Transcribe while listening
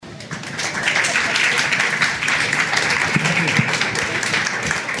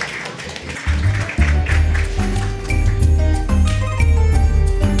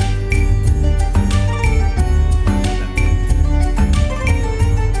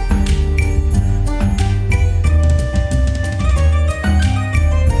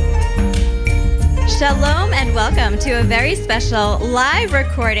and welcome to a very special live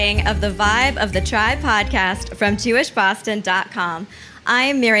recording of the Vibe of the Tribe podcast from JewishBoston.com.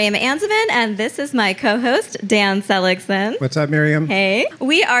 I'm Miriam Anzovin, and this is my co-host, Dan Seligson. What's up, Miriam? Hey.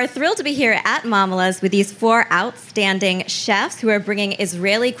 We are thrilled to be here at Mamaleh's with these four outstanding chefs who are bringing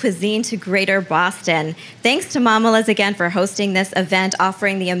Israeli cuisine to Greater Boston. Thanks to Mamaleh's again for hosting this event,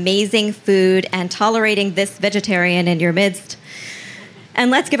 offering the amazing food, and tolerating this vegetarian in your midst. And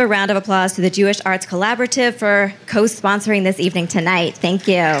let's give a round of applause to the Jewish Arts Collaborative for co-sponsoring this evening tonight. Thank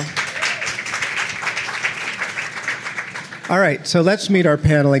you. All right, so let's meet our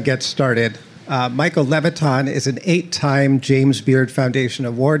panel and get started. Michael Levitan is an 8-time James Beard Foundation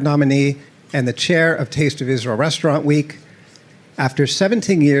Award nominee and the chair of Taste of Israel Restaurant Week. After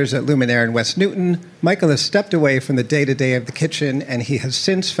 17 years at Luminaire in West Newton, Michael has stepped away from the day-to-day of the kitchen, and he has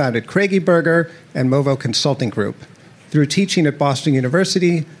since founded Craigie Burger and Movo Consulting Group. Through teaching at Boston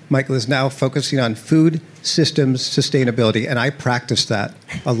University, Michael is now focusing on food systems sustainability, and I practice that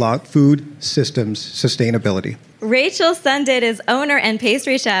a lot, food systems sustainability. Rachel Sundid is owner and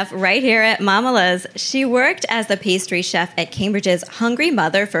pastry chef right here at Mamaleh's. She worked as the pastry chef at Cambridge's Hungry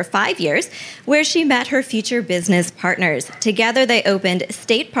Mother for 5 years, where she met her future business partners. Together, they opened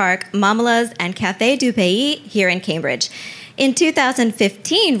State Park, Mamaleh's, and Café du Pays here in Cambridge. In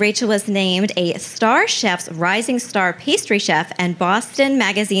 2015, Rachel was named a Star Chef's Rising Star Pastry Chef and Boston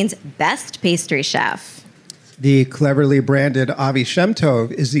Magazine's Best Pastry Chef. The cleverly branded Avi Shem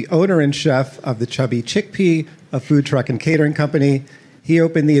Tov is the owner and chef of the Chubby Chickpea, a food truck and catering company. He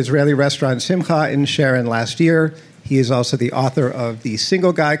opened the Israeli restaurant Simcha in Sharon last year. He is also the author of the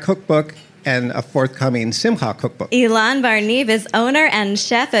Single Guy Cookbook and a forthcoming Simcha cookbook. Ilan Barniv is owner and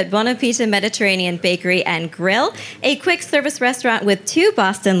chef at Bon Appetit Mediterranean Bakery and Grill, a quick-service restaurant with 2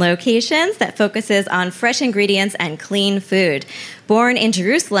 Boston locations that focuses on fresh ingredients and clean food. Born in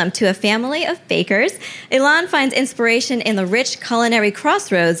Jerusalem to a family of bakers, Ilan finds inspiration in the rich culinary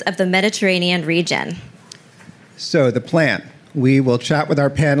crossroads of the Mediterranean region. So the plan. We will chat with our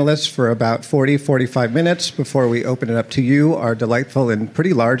panelists for about 45 minutes before we open it up to you, our delightful and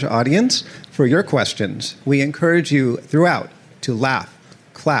pretty large audience, for your questions. We encourage you throughout to laugh,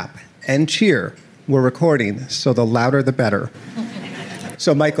 clap, and cheer. We're recording, so the louder the better.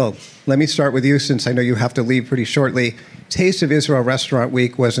 So, Michael, let me start with you since I know you have to leave pretty shortly. Taste of Israel Restaurant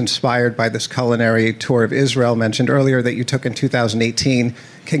Week was inspired by this culinary tour of Israel mentioned earlier that you took in 2018.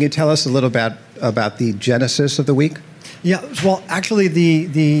 Can you tell us a little bit about the genesis of the week? Yeah, well, actually,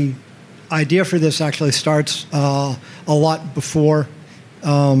 the idea for this actually starts a lot before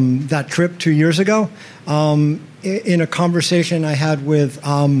that trip 2 years ago. In a conversation I had with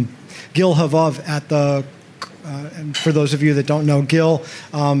Gil Havav at the, and for those of you that don't know Gil,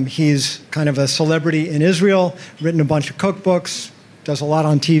 he's kind of a celebrity in Israel, written a bunch of cookbooks, does a lot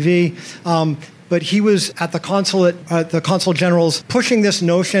on TV. But he was at the consulate, the consul general's, pushing this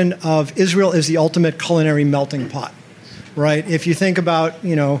notion of Israel is the ultimate culinary melting pot. Right? If you think about,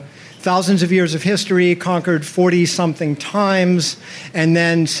 thousands of years of history, conquered 40-something times, and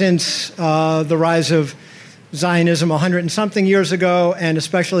then since the rise of Zionism 100-something years ago, and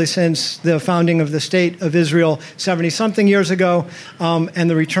especially since the founding of the State of Israel 70-something years ago, and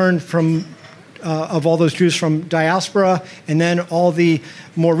the return of all those Jews from diaspora, and then all the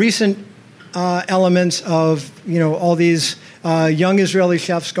more recent elements of, all these young Israeli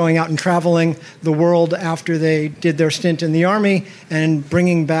chefs going out and traveling the world after they did their stint in the army and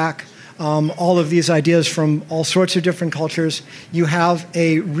bringing back all of these ideas from all sorts of different cultures. You have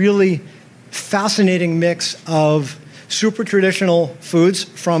a really fascinating mix of super traditional foods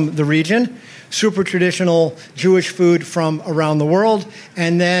from the region, super traditional Jewish food from around the world,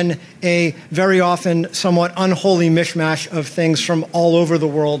 and then a very often somewhat unholy mishmash of things from all over the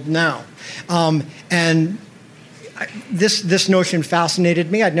world now. And this notion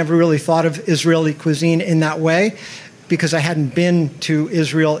fascinated me. I'd never really thought of Israeli cuisine in that way because I hadn't been to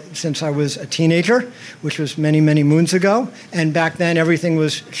Israel since I was a teenager, which was many, many moons ago. And back then, everything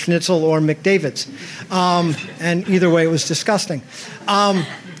was schnitzel or McDavid's. And either way, it was disgusting.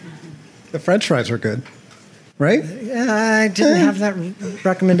 The French fries are good, right? I didn't have that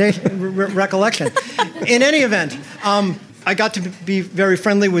recollection. In any event, I got to be very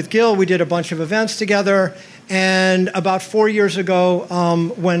friendly with Gil. We did a bunch of events together. And about 4 years ago,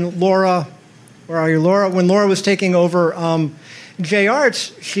 when Laura, where are you, Laura? When Laura was taking over J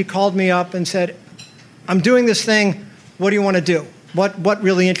Arts, she called me up and said, I'm doing this thing. What do you want to do? What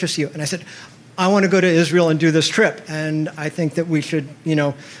really interests you? And I said, I want to go to Israel and do this trip. And I think that we should,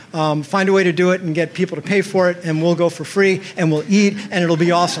 find a way to do it and get people to pay for it. And we'll go for free and we'll eat and it'll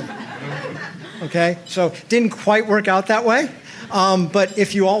be awesome. Okay? So it didn't quite work out that way. But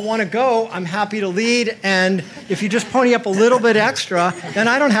if you all want to go, I'm happy to lead. And if you just pony up a little bit extra, then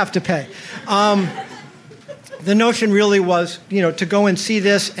I don't have to pay. The notion really was, to go and see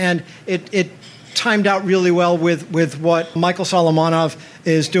this, and it timed out really well with what Michael Solomonov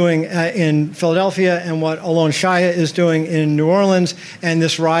is doing in Philadelphia and what Alon Shaya is doing in New Orleans, and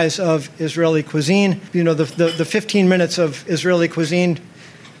this rise of Israeli cuisine. The 15 minutes of Israeli cuisine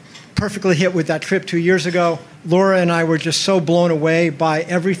perfectly hit with that trip 2 years ago. Laura and I were just so blown away by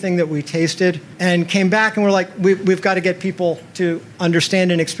everything that we tasted, and came back and we're like, we've got to get people to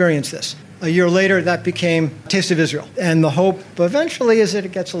understand and experience this. A year later, that became Taste of Israel. And the hope eventually is that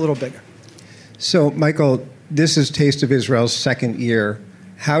it gets a little bigger. So, Michael, this is Taste of Israel's second year.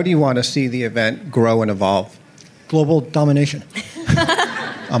 How do you want to see the event grow and evolve? Global domination.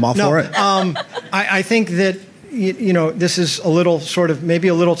 I'm all for it. I think that, this is a little maybe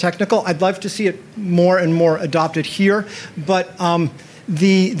a little technical. I'd love to see it more and more adopted here. But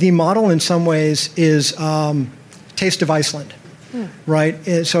the model in some ways is Taste of Iceland. Right?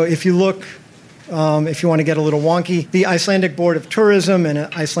 So if you look, if you want to get a little wonky, the Icelandic Board of Tourism and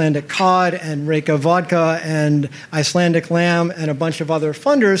Icelandic Cod and Reyka Vodka and Icelandic Lamb and a bunch of other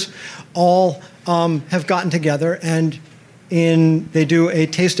funders all have gotten together, and they do a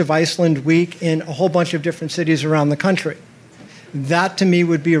Taste of Iceland week in a whole bunch of different cities around the country. That, to me,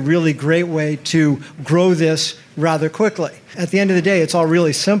 would be a really great way to grow this rather quickly. At the end of the day, it's all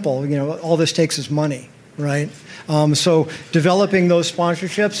really simple. All this takes is money, right? So developing those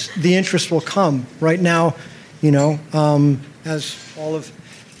sponsorships, the interest will come. Right now, as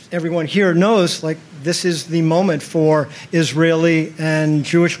everyone here knows, this is the moment for Israeli and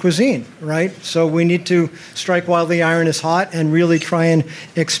Jewish cuisine, right? So we need to strike while the iron is hot and really try and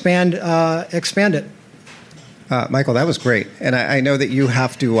expand it. Michael, that was great. And I know that you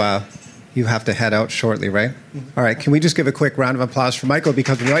have to head out shortly, right? Mm-hmm. All right. Can we just give a quick round of applause for Michael,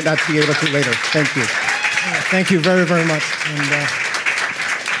 because we might not be able to later. Thank you. Thank you very, very much.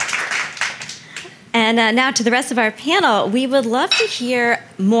 And now to the rest of our panel, we would love to hear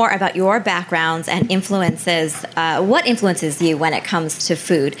more about your backgrounds and influences. What influences you when it comes to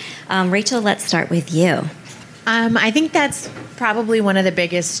food? Rachel, let's start with you. I think that's probably one of the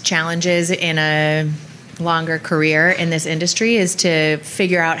biggest challenges in a longer career in this industry, is to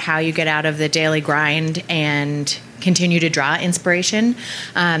figure out how you get out of the daily grind and continue to draw inspiration,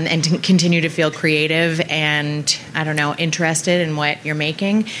 and to continue to feel creative and, interested in what you're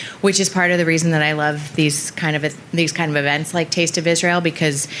making, which is part of the reason that I love these kind of events like Taste of Israel,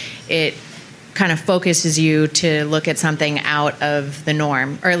 because it kind of focuses you to look at something out of the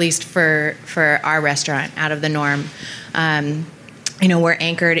norm, or at least for our restaurant, out of the norm. We're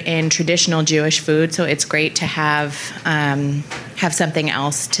anchored in traditional Jewish food, so it's great to have something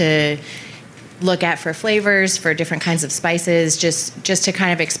else to look at for flavors, for different kinds of spices, just to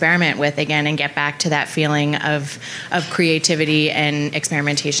kind of experiment with again and get back to that feeling of creativity and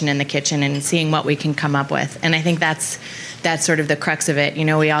experimentation in the kitchen and seeing what we can come up with. And I think that's sort of the crux of it.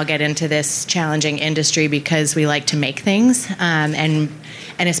 We all get into this challenging industry because we like to make things, and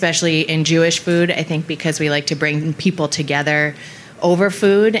especially in Jewish food, I think because we like to bring people together over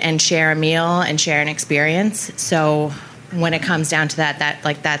food and share a meal and share an experience. So when it comes down to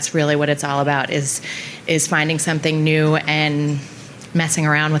that's really what it's all about, is finding something new and messing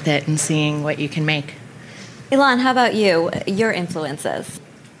around with it and seeing what you can make. Ilan, how about you? Your influences?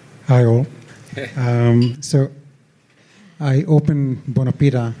 Hi all. So I opened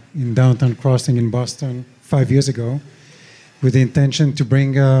Bonapita in Downtown Crossing in Boston 5 years ago with the intention to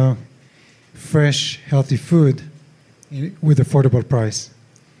bring fresh, healthy food with affordable price.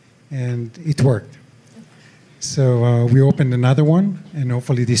 And it worked. So we opened another one, and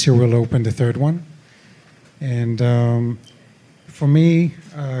hopefully this year we'll open the third one. And for me,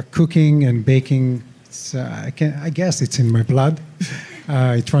 cooking and baking, I guess it's in my blood.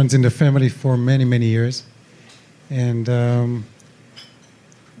 It runs in the family for many, many years. And I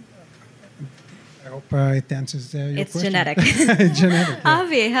hope it answers your it's question. Genetic. Genetic. Yeah.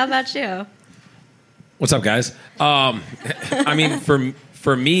 Avi, how about you? What's up, guys? For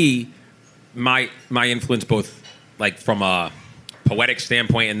me, my influence, both from a poetic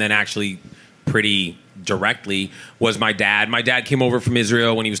standpoint and then actually pretty directly, was my dad. My dad came over from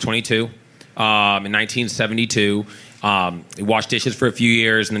Israel when he was 22 in 1972. He washed dishes for a few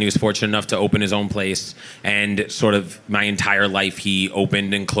years, and then he was fortunate enough to open his own place. And sort of my entire life, he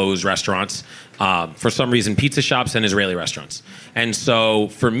opened and closed restaurants. For some reason, pizza shops and Israeli restaurants. And so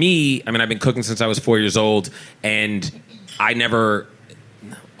for me, I've been cooking since I was 4 years old, and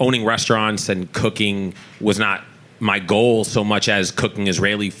owning restaurants and cooking was not my goal so much as cooking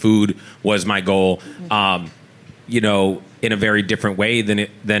Israeli food was my goal. in a very different way than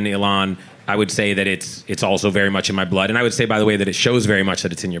Ilan. I would say that it's also very much in my blood, and I would say, by the way, that it shows very much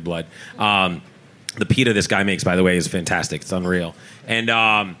that it's in your blood. The pita this guy makes, by the way, is fantastic. It's unreal.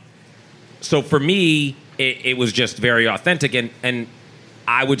 And so for me, it was just very authentic, and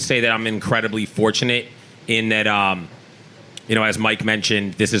I would say that I'm incredibly fortunate in that, as Mike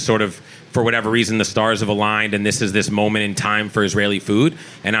mentioned, this is sort of, for whatever reason, the stars have aligned, and this is this moment in time for Israeli food,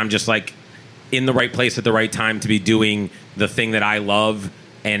 and I'm just like in the right place at the right time to be doing the thing that I love,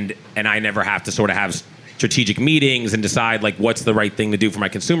 and I never have to sort of have strategic meetings and decide like what's the right thing to do for my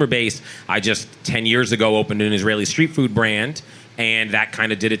consumer base. I just 10 years ago opened an Israeli street food brand, and that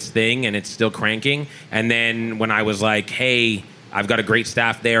kind of did its thing, and it's still cranking. And then when I was like, hey, I've got a great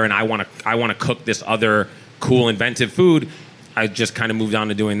staff there, and I want to cook this other cool, inventive food, I just kind of moved on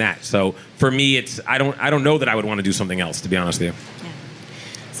to doing that. So for me, I don't know that I would want to do something else, to be honest with you. Yeah.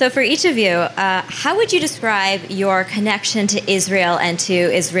 So for each of you, how would you describe your connection to Israel and to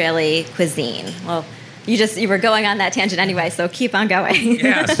Israeli cuisine? Well, you were going on that tangent anyway, so keep on going.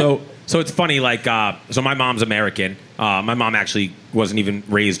 Yeah, so it's funny, like, so my mom's American. My mom actually wasn't even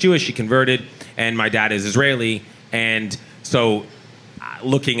raised Jewish. She converted, and my dad is Israeli. And so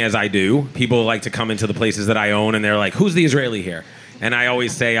looking as I do, people like to come into the places that I own, and they're like, who's the Israeli here? And I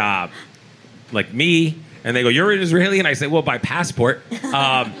always say, like, me. And they go, you're an Israeli? And I say, well, by passport.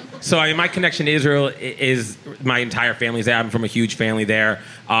 So I mean, my connection to Israel is my entire family's there. I'm from a huge family there.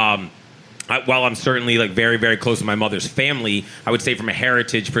 While I'm certainly like very, very close to my mother's family, I would say from a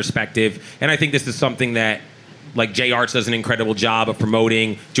heritage perspective, and I think this is something that like J Arts does an incredible job of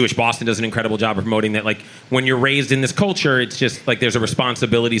promoting, Jewish Boston does an incredible job of promoting, that like when you're raised in this culture, it's just like there's a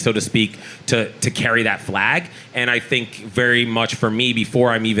responsibility, so to speak, to carry that flag. And I think very much for me, before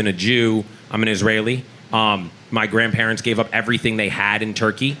I'm even a Jew, I'm an Israeli. My grandparents gave up everything they had in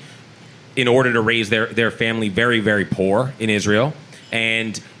Turkey in order to raise their family very, very poor in Israel.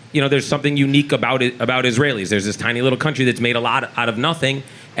 And there's something unique about Israelis. There's this tiny little country that's made a lot out of nothing,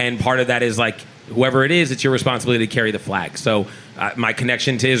 and part of that is like whoever it is, it's your responsibility to carry the flag. So my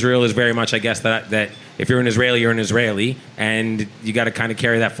connection to Israel is very much, I guess, that if you're an Israeli, you're an Israeli, and you got to kind of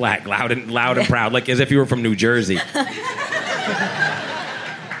carry that flag loud and proud, like as if you were from New Jersey.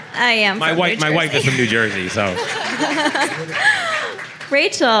 I am. My wife is from New Jersey, so.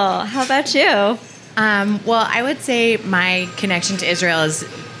 Rachel, how about you? Well, I would say my connection to Israel is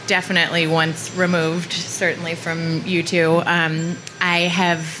definitely once removed, certainly from you two. I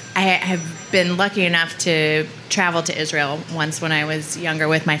have been lucky enough to travel to Israel once when I was younger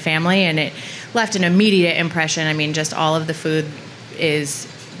with my family, and it left an immediate impression. I mean, just all of the food is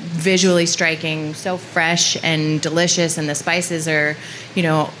visually striking, so fresh and delicious, and the spices are,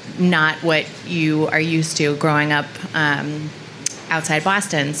 not what you are used to growing up outside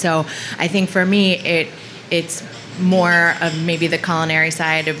Boston. So I think for me, it's more of maybe the culinary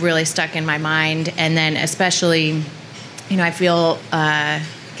side of really stuck in my mind, and then especially, I feel I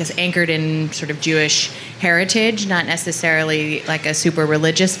guess anchored in sort of Jewish heritage, not necessarily like a super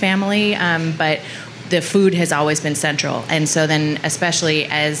religious family, but the food has always been central. And so then, especially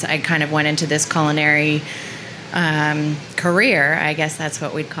as I kind of went into this culinary career, I guess that's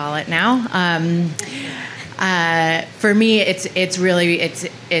what we'd call it now. For me, it's really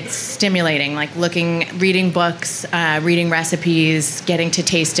stimulating, like reading books, reading recipes, getting to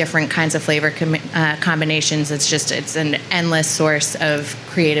taste different kinds of flavor combinations. It's an endless source of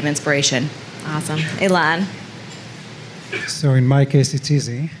creative inspiration. Awesome. Ilan? So in my case, it's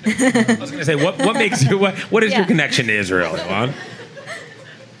easy. I was going to say, what makes you, what is your connection to Israel, Ilan?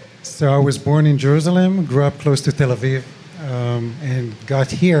 So I was born in Jerusalem, grew up close to Tel Aviv, and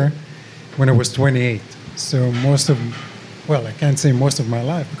got here when I was 28. So I can't say most of my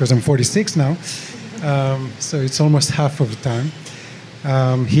life because I'm 46 now. So it's almost half of the time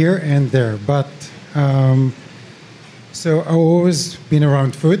here and there. But so I've always been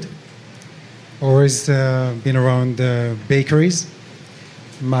around food, always been around bakeries.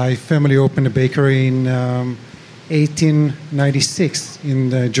 My family opened a bakery in 1896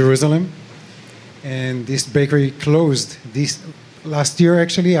 in Jerusalem. And this bakery closed this last year,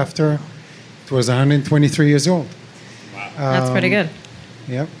 actually, after it was 123 years old. Wow. That's pretty good.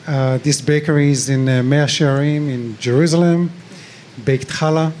 Yeah. This bakery is in Mea Shearim in Jerusalem, baked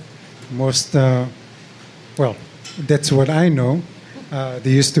challah. That's what I know.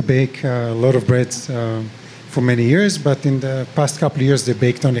 They used to bake a lot of breads for many years, but in the past couple of years, they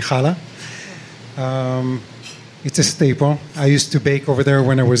baked only challah. It's a staple. I used to bake over there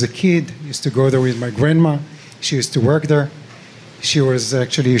when I was a kid. I used to go there with my grandma. She used to work there. She was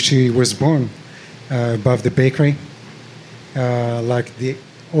born above the bakery, like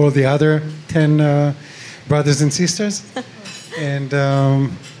all the other 10 brothers and sisters. And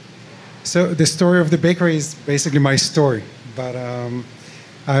so the story of the bakery is basically my story. But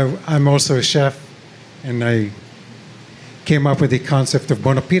I'm also a chef, and I came up with the concept of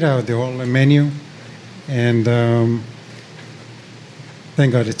Bonapita, the whole menu. And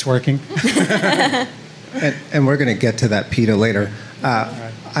thank God it's working. And we're going to get to that pita later.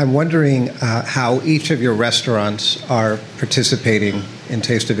 I'm wondering how each of your restaurants are participating in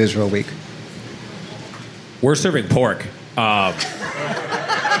Taste of Israel Week. We're serving pork.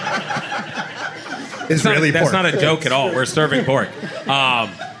 Israeli pork. That's not a joke at all. We're serving pork.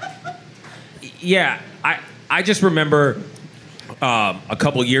 Yeah, I just remember a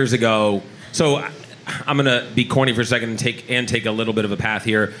couple years ago. So I'm gonna be corny for a second and take a little bit of a path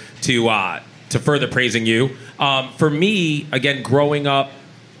here to further praising you. For me, again, growing up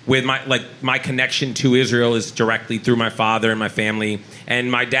with my connection to Israel is directly through my father and my family. And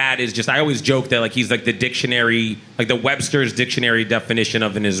my dad is just, I always joke that like he's like the dictionary, like the Webster's dictionary definition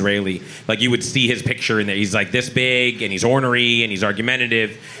of an Israeli. Like you would see his picture in there. He's like this big and he's ornery and he's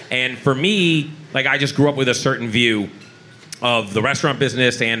argumentative. And for me, like I just grew up with a certain view of the restaurant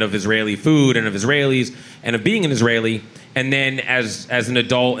business and of Israeli food and of Israelis and of being an Israeli. And then as an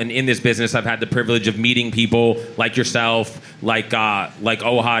adult and in this business, I've had the privilege of meeting people like yourself, like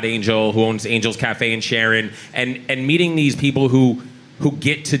Ohad Angel, who owns Angel's Cafe in Sharon, and meeting these people who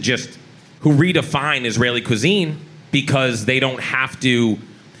get to who redefine Israeli cuisine because they don't have to,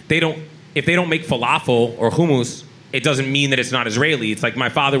 if they don't make falafel or hummus, it doesn't mean that it's not Israeli. It's like my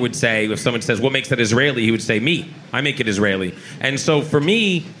father would say, if someone says, what makes that Israeli? He would say, me. I make it Israeli. And so for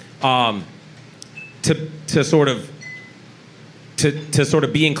me, to sort of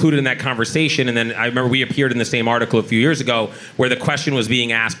be included in that conversation, and then I remember we appeared in the same article a few years ago where the question was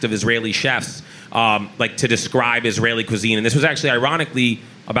being asked of Israeli chefs, like to describe Israeli cuisine. And this was actually, ironically,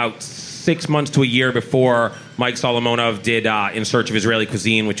 about 6 months to a year before Mike Solomonov did In Search of Israeli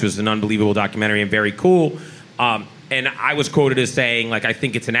Cuisine, which was an unbelievable documentary and very cool. And I was quoted as saying, like, I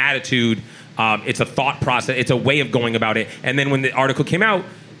think it's an attitude, it's a thought process, it's a way of going about it. And then when the article came out,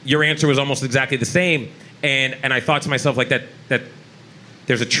 your answer was almost exactly the same. And I thought to myself, like, that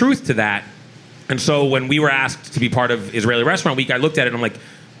there's a truth to that. And so when we were asked to be part of Israeli Restaurant Week, I looked at it and I'm like,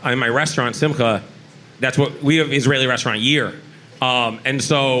 in my restaurant, Simcha, that's what we have, Israeli Restaurant Year. And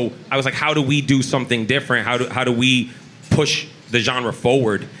so I was like, how do we do something different? How do we push the genre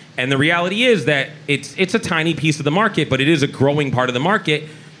forward? And the reality is that it's a tiny piece of the market, but it is a growing part of the market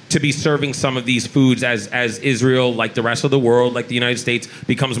to be serving some of these foods as Israel, like the rest of the world, like the United States,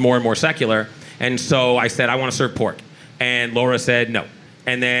 becomes more and more secular. And so I said, I want to serve pork. And Laura said, no.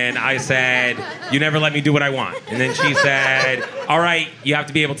 And then I said, you never let me do what I want. And then she said, all right, you have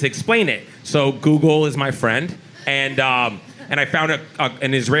to be able to explain it. So Google is my friend. And I found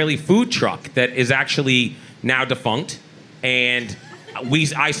an Israeli food truck that is actually now defunct. And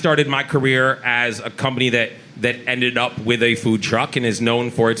I started my career as a company that ended up with a food truck and is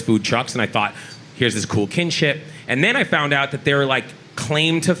known for its food trucks. And I thought, here's this cool kinship. And then I found out that their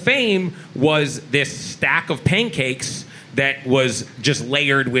claim to fame was this stack of pancakes that was just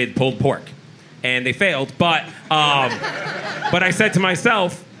layered with pulled pork. And they failed. But I said to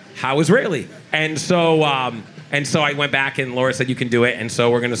myself, how Israeli? And so I went back and Laura said, you can do it. And so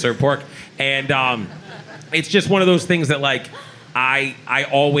we're going to serve pork. And it's just one of those things that I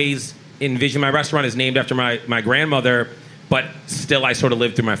always envision. My restaurant is named after my grandmother, but still I sort of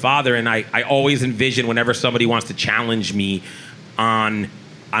live through my father. And I always envision whenever somebody wants to challenge me on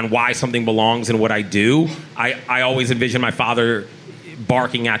why something belongs in what I do, I always envision my father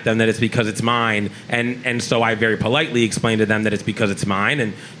barking at them that it's because it's mine. And so I very politely explain to them that it's because it's mine.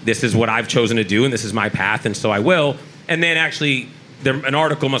 And this is what I've chosen to do. And this is my path. And so I will. And then actually an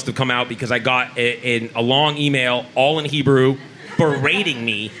article must have come out because I got a long email all in Hebrew berating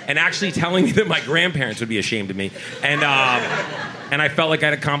me and actually telling me that my grandparents would be ashamed of me. And I felt like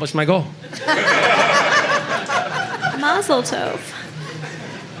I'd accomplished my goal. Mazel tov.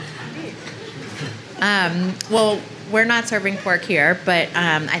 Well, we're not serving pork here, but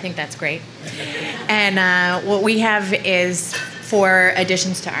I think that's great. And what we have is 4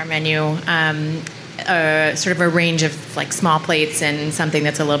 additions to our menu, sort of a range of small plates and something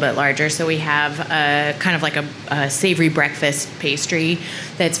that's a little bit larger. So we have kind of like a savory breakfast pastry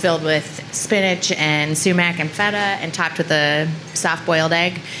that's filled with spinach and sumac and feta and topped with a soft boiled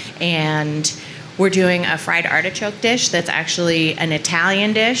egg. And we're doing a fried artichoke dish that's actually an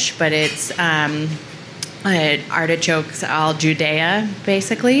Italian dish, but it's artichokes al Judea,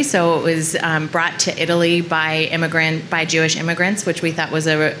 basically. So it was brought to Italy by Jewish immigrants, which we thought was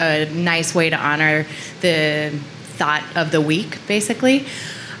a nice way to honor the thought of the week, basically.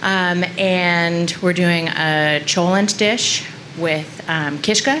 And we're doing a cholent dish with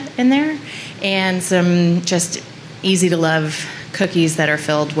kishka in there and some just easy to love cookies that are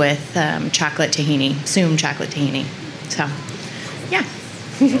filled with chocolate tahini, Soom chocolate tahini. So, yeah.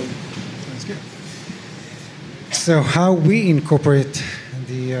 Sounds good. So how we incorporate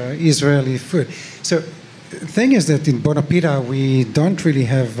the Israeli food. So the thing is that in Bona Pita, we don't really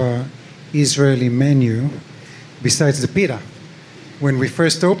have Israeli menu besides the pita. When we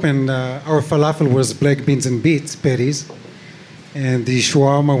first opened, our falafel was black beans and beets patties, and the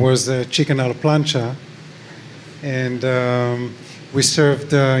shawarma was chicken a la plancha. And we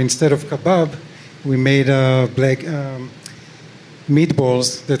served, instead of kebab, we made black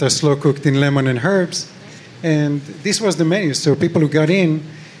meatballs that are slow cooked in lemon and herbs. And this was the menu. So people who got in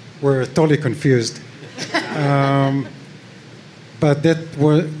were totally confused. But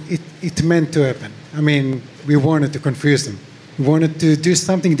it meant to happen. I mean, we wanted to confuse them. We wanted to do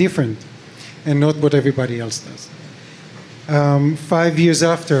something different and not what everybody else does. 5 years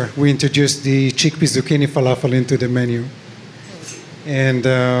after, we introduced the chickpea zucchini falafel into the menu.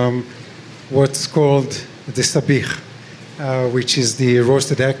 And what's called the sabich, which is the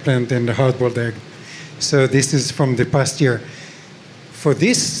roasted eggplant and the hard-boiled egg. So this is from the past year. For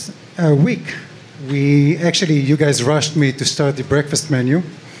this week, you guys rushed me to start the breakfast menu,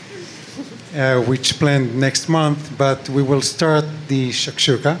 which planned next month, but we will start the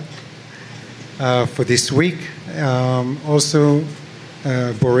shakshuka for this week. Also,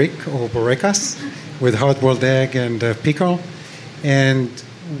 borik or borekas with hard-boiled egg and pickle. And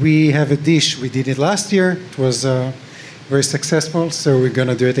we have a dish, we did it last year, it was very successful, so we're going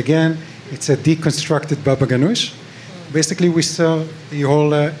to do it again. It's a deconstructed baba ganoush. Basically, we serve the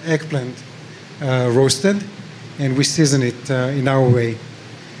whole eggplant roasted, and we season it in our way.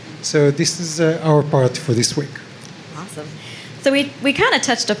 So this is our part for this week. Awesome. So we kind of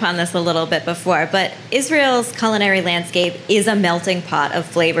touched upon this a little bit before, but Israel's culinary landscape is a melting pot of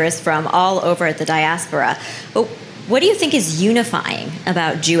flavors from all over the diaspora. But what do you think is unifying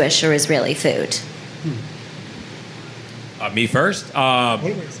about Jewish or Israeli food? Me first? I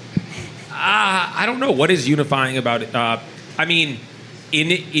don't know. What is unifying about it? I mean,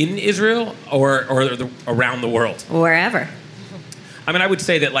 in Israel or around the world? Wherever. I mean, I would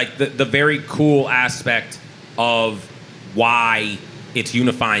say that like the very cool aspect of why it's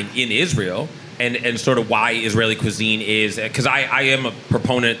unifying in Israel and sort of why Israeli cuisine is, because I am a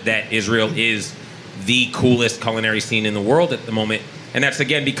proponent that Israel is the coolest culinary scene in the world at the moment. And that's,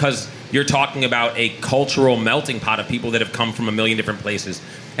 again, because you're talking about a cultural melting pot of people that have come from a million different places.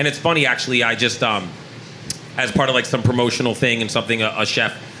 And it's funny, actually, I just, as part of like some promotional thing and something, a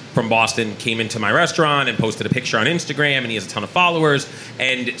chef from Boston came into my restaurant and posted a picture on Instagram, and he has a ton of followers.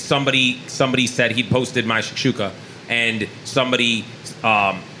 And somebody said he'd posted my shakshuka, and somebody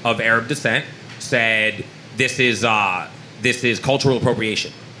of Arab descent said this is cultural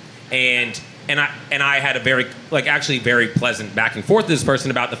appropriation, and I had a very very pleasant back and forth with this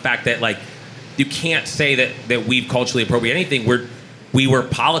person about the fact that like you can't say that we've culturally appropriated anything. We were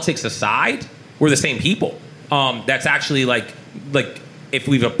politics aside, we're the same people. That's actually like if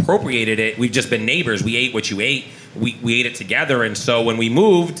we've appropriated it, we've just been neighbors. We ate what you ate. We ate it together, and so when we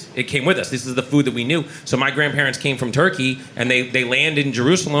moved, it came with us. This is the food that we knew. So my grandparents came from Turkey, and they landed in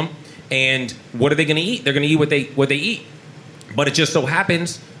Jerusalem, and what are they going to eat? They're going to eat what they eat. But it just so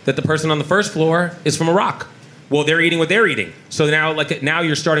happens that the person on the first floor is from Iraq. Well, they're eating what they're eating. So now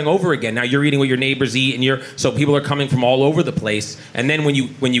you're starting over again. Now you're eating what your neighbors eat, and so people are coming from all over the place. And then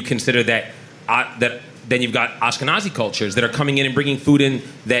when you consider that then you've got Ashkenazi cultures that are coming in and bringing food in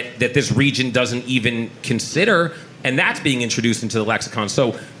that this region doesn't even consider, and that's being introduced into the lexicon.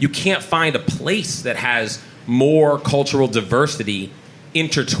 So you can't find a place that has more cultural diversity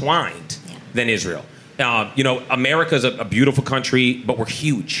intertwined than Israel. America's a beautiful country, but we're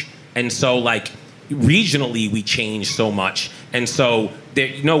huge. And so, like, regionally, we change so much. And so,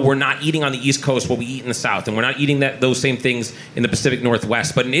 we're not eating on the East Coast what we eat in the South, and we're not eating those same things in the Pacific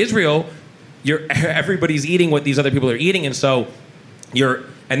Northwest. But in Israel, everybody's eating what these other people are eating, and so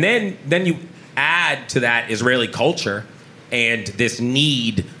then you add to that Israeli culture and this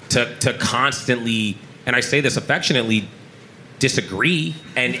need to constantly, and I say this affectionately, disagree,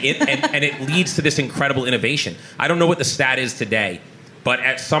 and it leads to this incredible innovation. I don't know what the stat is today, but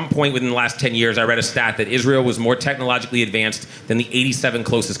at some point within the last 10 years, I read a stat that Israel was more technologically advanced than the 87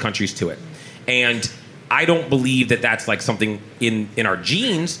 closest countries to it. And I don't believe that that's like something in our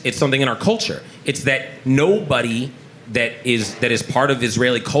genes. It's something in our culture. It's that nobody that is part of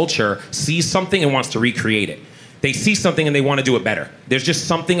Israeli culture sees something and wants to recreate it. they see something and they want to do it better. There's just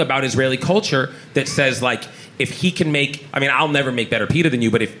something about Israeli culture that says, like, if he can make, I mean, I'll never make better pita than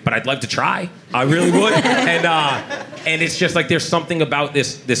you, but I'd love to try. I really would. And it's just like there's something about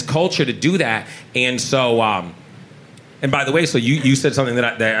this culture to do that. And so, and by the way, so you said something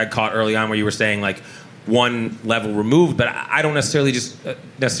that I caught early on where you were saying, like, one level removed, but I don't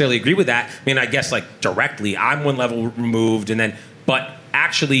necessarily agree with that. I mean, I guess, like, directly, I'm one level removed, but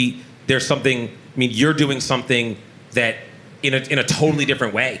actually there's something, I mean, you're doing something that in a totally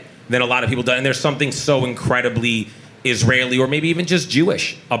different way than a lot of people do. And there's something so incredibly Israeli or maybe even just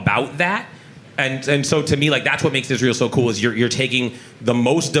Jewish about that. And so to me, like, that's what makes Israel so cool is you're taking the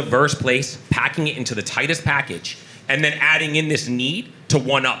most diverse place, packing it into the tightest package, and then adding in this need to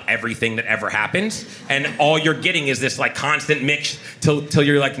one-up everything that ever happens. And all you're getting is this, like, constant mix till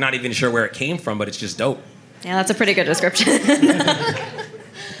you're, like, not even sure where it came from, but it's just dope. Yeah, that's a pretty good description.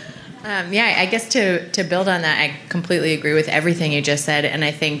 Yeah, I guess to build on that, I completely agree with everything you just said, and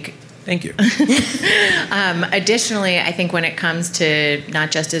I think... Thank you. Additionally, I think when it comes to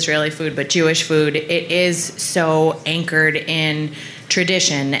not just Israeli food, but Jewish food, it is so anchored in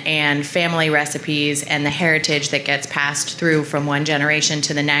tradition and family recipes and the heritage that gets passed through from one generation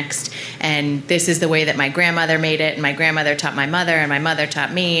to the next. And this is the way that my grandmother made it, and my grandmother taught my mother, and my mother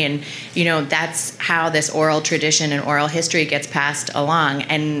taught me. And, you know, that's how this oral tradition and oral history gets passed along.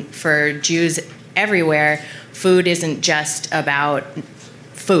 And for Jews everywhere, food isn't just about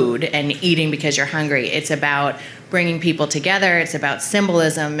food and eating because you're hungry. It's about bringing people together. It's about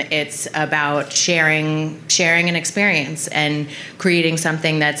symbolism. It's about sharing an experience and creating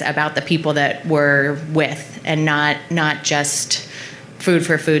something that's about the people that we're with and not just food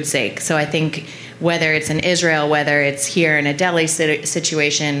for food's sake. So I think whether it's in Israel, whether it's here in a deli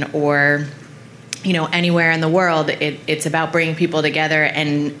situation, or, you know, anywhere in the world, it's about bringing people together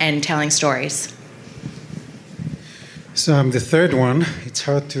and telling stories. So I'm the third one. It's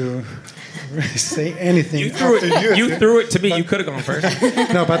hard to say anything. You threw it to me. You could have gone first.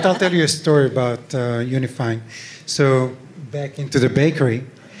 No, but I'll tell you a story about unifying. So back into the bakery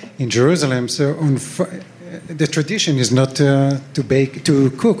in Jerusalem. So the tradition is not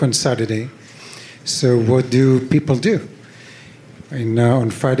to cook on Saturday. So what do people do? On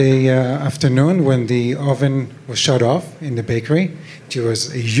Friday afternoon, when the oven was shut off in the bakery, it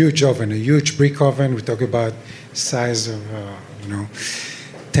was a huge oven, a huge brick oven. We talk about size of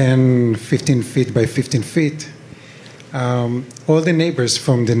 10, 15 feet by 15 feet. All the neighbors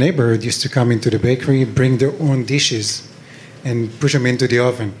from the neighborhood used to come into the bakery, bring their own dishes, and push them into the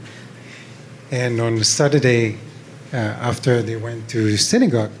oven. And on Saturday, after they went to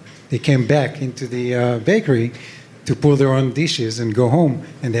synagogue, they came back into the bakery to pull their own dishes and go home,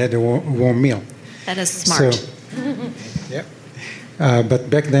 and they had a warm meal. That is smart. So, yeah. But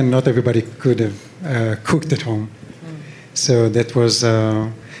back then, not everybody could have cooked at home. So that was...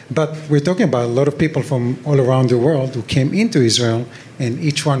 but we're talking about a lot of people from all around the world who came into Israel, and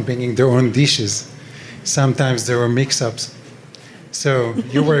each one bringing their own dishes. Sometimes there were mix-ups. So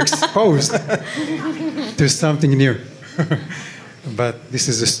you were exposed to something new. But this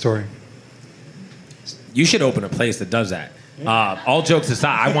is a story. You should open a place that does that. All jokes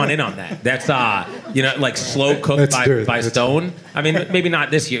aside, I want in on that. That's like slow cooked by stone. I mean, maybe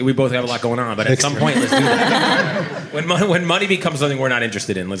not this year. We both have a lot going on, but at some point, let's do that. When money becomes something we're not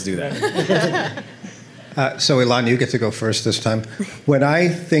interested in, let's do that. So, Ilan, you get to go first this time. When I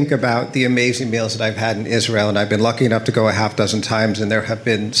think about the amazing meals that I've had in Israel, and I've been lucky enough to go a half dozen times, and there have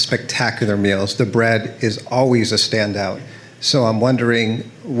been spectacular meals, the bread is always a standout. So I'm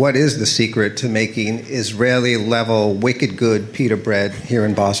wondering, what is the secret to making Israeli-level, wicked good pita bread here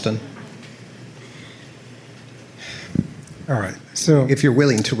in Boston? All right. So, if you're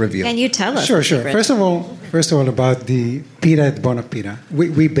willing to reveal. Can you tell us? Sure. First of all, about the pita at Bona Pita.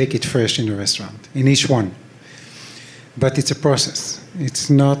 We bake it fresh in the restaurant, in each one. But it's a process.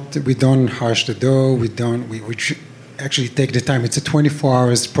 It's not, we don't hash the dough, we actually take the time. It's a 24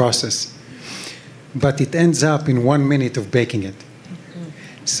 hours process. But it ends up in 1 minute of baking it.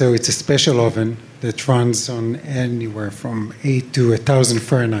 So it's a special oven that runs on anywhere from 8 to 1,000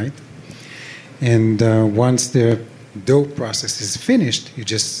 Fahrenheit. And once the dough process is finished, you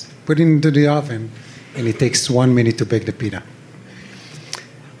just put it into the oven, and it takes 1 minute to bake the pita.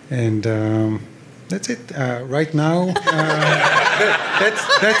 And that's it. Right now, that's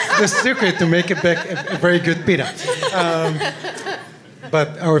the secret to make a very good pita.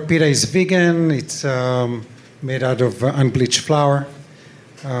 But our pita is vegan. It's made out of unbleached flour.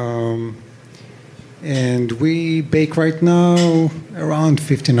 And we bake right now around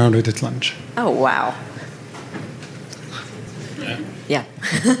 1,500 at lunch. Oh, wow. Yeah.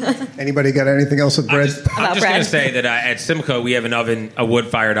 Anybody got anything else with bread? I'm just bread? going to say that at Simcoe we have an oven, a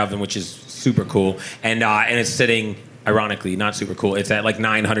wood-fired oven, which is super cool, and it's sitting, ironically, not super cool. It's at like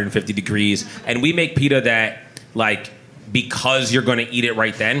 950 degrees, and we make pita that, like, because you're going to eat it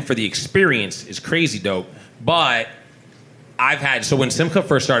right then, for the experience is crazy dope. But so when Simcoe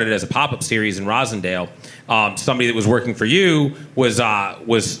first started as a pop-up series in Rosendale, somebody that was working for you was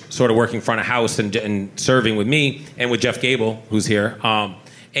sort of working front of house and serving with me and with Jeff Gable, who's here,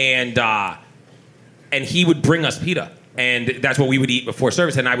 and he would bring us pita, and that's what we would eat before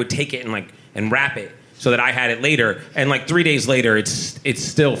service, and I would take it and wrap it so that I had it later, and like 3 days later, it's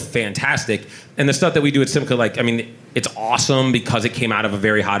still fantastic. And the stuff that we do at Simcoe, it's awesome because it came out of a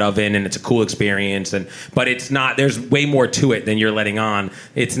very hot oven, and it's a cool experience. But it's not. There's way more to it than you're letting on.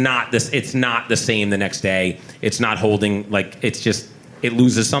 It's not this. It's not the same the next day. It's not holding It's just. It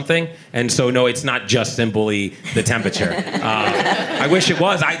loses something, and so no, it's not just simply the temperature. I wish it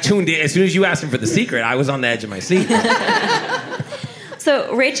was. I tuned in as soon as you asked him for the secret. I was on the edge of my seat.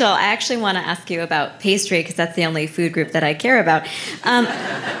 So, Rachel, I actually want to ask you about pastry because that's the only food group that I care about.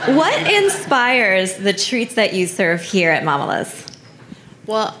 What inspires the treats that you serve here at Mamaleh's?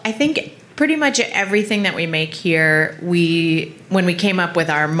 Well, I think pretty much everything that we make here, when we came up with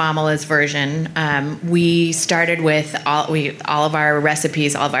our Mamaleh's version, we started with all of our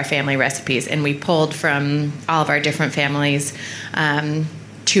recipes, all of our family recipes, and we pulled from all of our different families.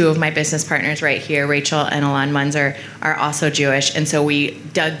 Two of my business partners right here, Rachel and Alon Munzer, are also Jewish, and so we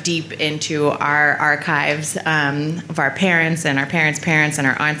dug deep into our archives of our parents and our parents' parents and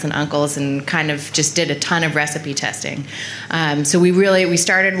our aunts and uncles, and kind of just did a ton of recipe testing. So we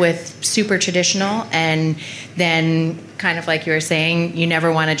started with super traditional, and then kind of like you were saying, you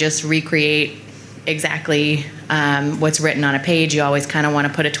never want to just recreate exactly what's written on a page. You always kind of want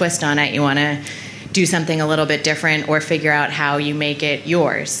to put a twist on it. You want to do something a little bit different or figure out how you make it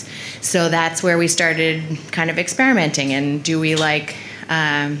yours. So that's where we started kind of experimenting. And do we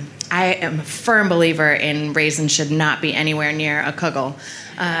I am a firm believer in raisins should not be anywhere near a kugel.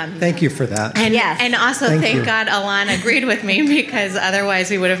 Thank you for that. And, Yes. and also, thank God Alon agreed with me, because otherwise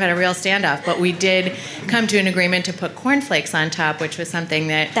we would have had a real standoff. But we did come to an agreement to put cornflakes on top, which was something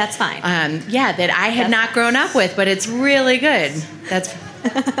That's fine. that I had not grown up with, but it's really good. That's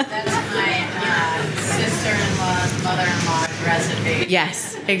my sister-in-law's mother-in-law's recipe.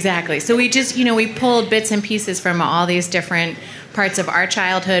 Yes, exactly. So we just, we pulled bits and pieces from all these different parts of our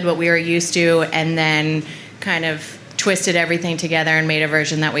childhood, what we were used to, and then kind of twisted everything together and made a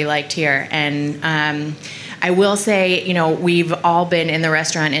version that we liked here. And I will say, we've all been in the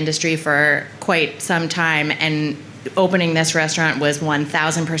restaurant industry for quite some time, and opening this restaurant was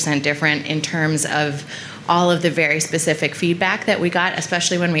 1,000% different in terms of all of the very specific feedback that we got,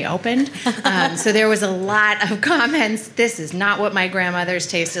 especially when we opened. So there was a lot of comments. This is not what my grandmother's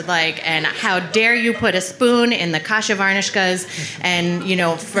tasted like, and how dare you put a spoon in the kasha varnishkas, and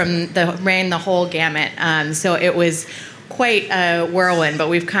ran the whole gamut. So it was quite a whirlwind, but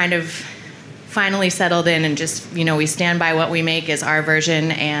we've kind of finally settled in, and just we stand by what we make as our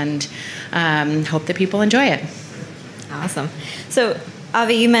version, and hope that people enjoy it. Awesome. So,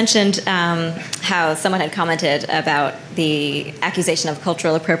 Avi, you mentioned how someone had commented about the accusation of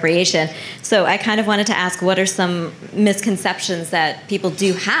cultural appropriation. So I kind of wanted to ask, what are some misconceptions that people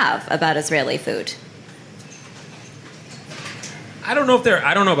do have about Israeli food? I don't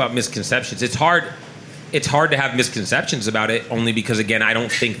know about misconceptions. It's hard to have misconceptions about it, only because, again, I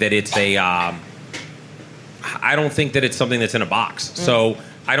don't think that it's something that's in a box. So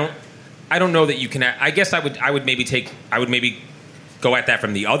I don't know that you can. I guess I would maybe go at that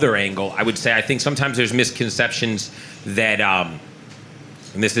from the other angle. I would say I think sometimes there's misconceptions that, and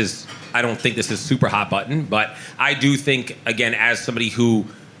I don't think this is super hot button, but I do think, again, as somebody who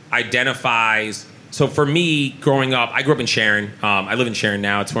identifies. So for me, growing up, I grew up in Sharon. I live in Sharon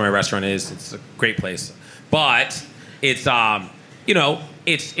now. It's where my restaurant is. It's a great place, but it's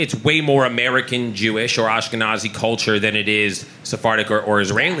it's way more American Jewish or Ashkenazi culture than it is Sephardic or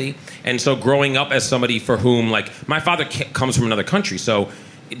Israeli. And so growing up as somebody for whom, my father comes from another country. So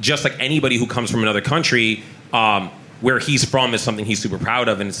just like anybody who comes from another country, where he's from is something he's super proud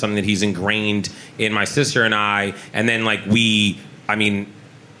of, and it's something that he's ingrained in my sister and I. And then my name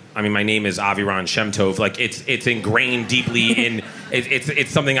is Aviran Shem Tov. It's ingrained deeply in,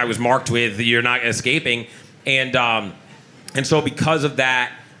 it's something I was marked with. You're not escaping. And so because of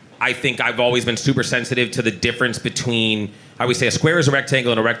that, I think I've always been super sensitive to the difference between, I always say a square is a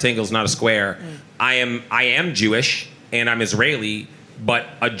rectangle and a rectangle is not a square. I am Jewish and I'm Israeli, but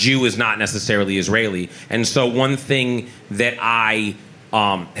a Jew is not necessarily Israeli. And so one thing that I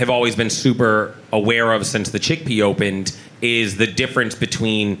have always been super aware of since the chickpea opened is the difference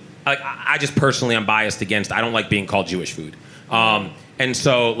between. I just personally, I'm biased against. I don't like being called Jewish food, and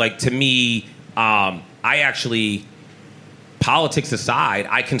so like to me, I actually, politics aside,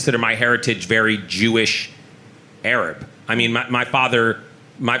 I consider my heritage very Jewish Arab. I mean, my father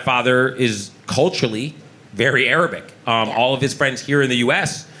is culturally very Arabic. All of his friends here in the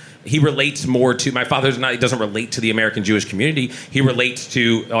U.S., he relates more to. My father's not. He doesn't relate to the American Jewish community. He relates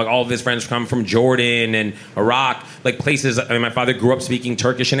to like all of his friends come from Jordan and Iraq, like places. I mean, my father grew up speaking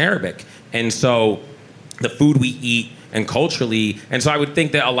Turkish and Arabic, and so the food we eat and culturally. And so I would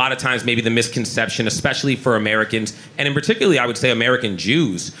think that a lot of times maybe the misconception, especially for Americans, and in particularly I would say American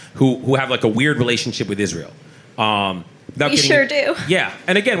Jews who have like a weird relationship with Israel. We sure do. Yeah,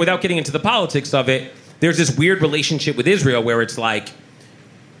 and again, without getting into the politics of it, there's this weird relationship with Israel where it's like.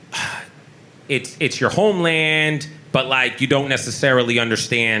 It's your homeland, but like you don't necessarily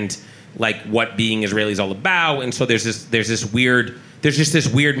understand like what being Israeli is all about, and so there's just this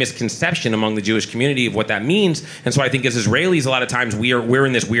weird misconception among the Jewish community of what that means. And so I think as Israelis, a lot of times we're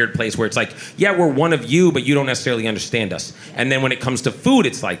in this weird place where it's like, yeah, we're one of you, but you don't necessarily understand us. And then when it comes to food,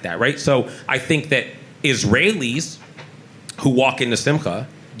 it's like that, right? So I think that Israelis who walk into Simcha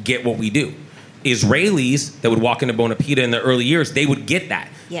get what we do. Israelis that would walk into Bona Pita in the early years, they would get that.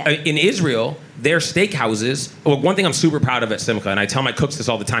 Yeah. In Israel, their steakhouses, well, one thing I'm super proud of at Simcha, and I tell my cooks this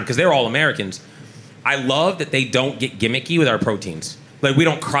all the time, because they're all Americans, I love that they don't get gimmicky with our proteins. Like, we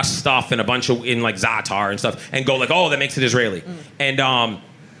don't crust stuff in like za'atar and stuff and go like, oh, that makes it Israeli.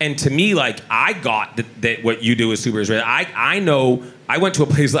 And to me, like, I got that what you do is super Israeli. I know, I went to a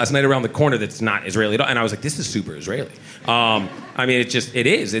place last night around the corner that's not Israeli at all, and I was like, this is super Israeli. I mean, it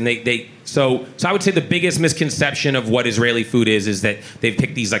is. And so I would say the biggest misconception of what Israeli food is that they've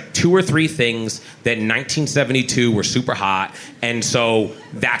picked these like 2 or 3 things that in 1972 were super hot, and so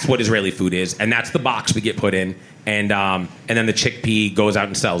that's what Israeli food is, and that's the box we get put in. And then the chickpea goes out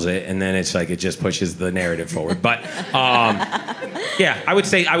and sells it, and then it's like it just pushes the narrative forward. But yeah, I would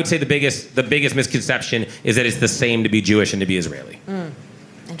say the biggest misconception is that it's the same to be Jewish and to be Israeli.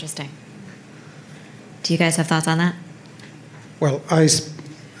 Interesting. Do you guys have thoughts on that? Well, I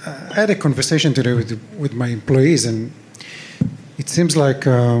had a conversation today with my employees, and it seems like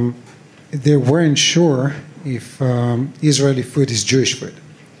they weren't sure if Israeli food is Jewish food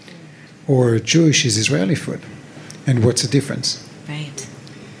or Jewish is Israeli food, and what's the difference. Right.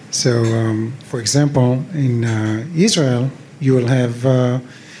 So, for example, in Israel, you will have a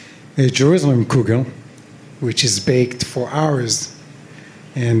Jerusalem kugel, which is baked for hours.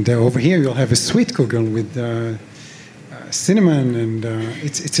 And over here, you'll have a sweet kugel with cinnamon, and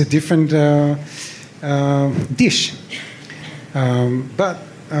it's a different dish. But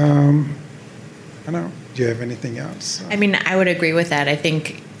I don't know. Do you have anything else? I mean, I would agree with that. I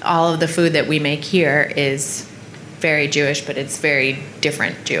think all of the food that we make here is very Jewish, but it's very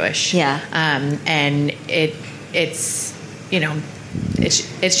different Jewish. Yeah. And it's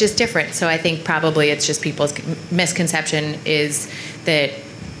it's just different. So I think probably it's just people's misconception is that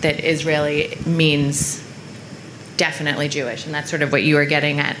Israeli means definitely Jewish, and that's sort of what you were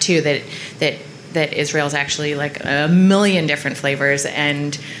getting at too. That Israel's actually like a million different flavors,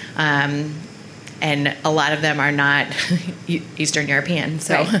 and a lot of them are not Eastern European.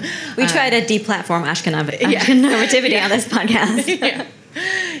 So right. We try to deplatform Ashkenazi on this podcast.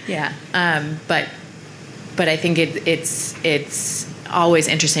 yeah. But I think it's always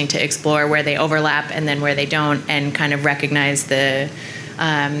interesting to explore where they overlap and then where they don't, and kind of recognize all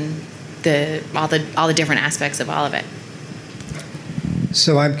the different aspects of all of it.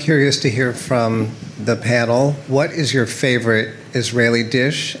 So I'm curious to hear from the panel. What is your favorite Israeli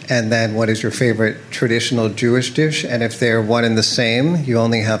dish, and then what is your favorite traditional Jewish dish? And if they're one and the same, you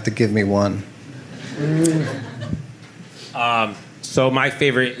only have to give me one. So my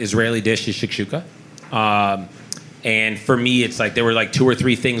favorite Israeli dish is shakshuka. And for me, it's like there were like 2 or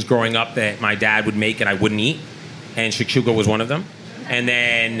 3 things growing up that my dad would make and I wouldn't eat, and shakshuka was one of them. And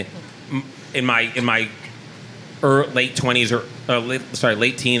then in my late teens or early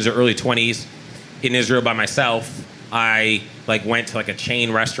 20s in Israel by myself, I like went to like a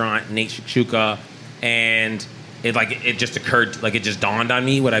chain restaurant and ate shakshuka, and it just occurred, like it just dawned on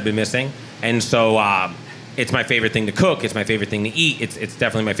me what I've been missing. And so it's my favorite thing to cook. It's my favorite thing to eat. It's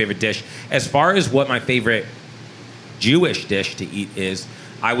definitely my favorite dish. As far as what my favorite Jewish dish to eat is,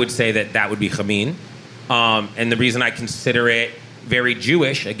 I would say that would be chamin. And the reason I consider it very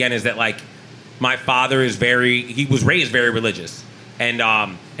Jewish, again, is that like my father he was raised very religious. And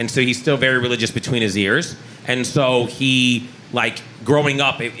so he's still very religious between his ears. And so he, like, growing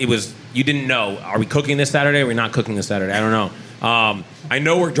up, it was, you didn't know, are we cooking this Saturday or are we not cooking this Saturday? I don't know. I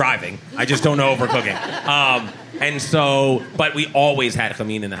know we're driving. I just don't know if we're cooking. And so, but we always had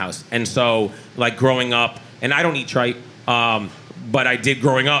chamin in the house. And so, like growing up, and I don't eat tripe, but I did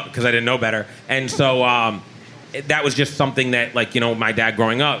growing up because I didn't know better. And so that was just something that, like, you know, my dad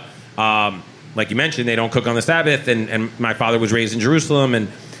growing up, like you mentioned, they don't cook on the Sabbath, and my father was raised in Jerusalem, and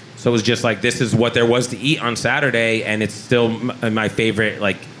so it was just like, this is what there was to eat on Saturday, and it's still my favorite,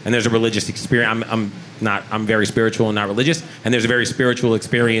 like, and there's a religious experience. I'm very spiritual and not religious, and there's a very spiritual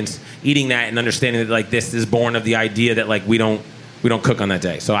experience eating that and understanding that, like, this is born of the idea that, like, we don't cook on that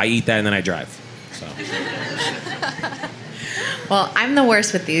day. So I eat that and then I drive. So. Well, I'm the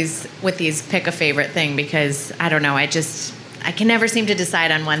worst with these pick a favorite thing, because I don't know, I can never seem to decide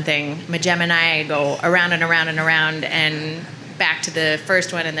on one thing. My Gemini, go around and around and around and back to the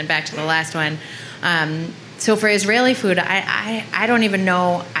first one and then back to the last one. So for Israeli food, I don't even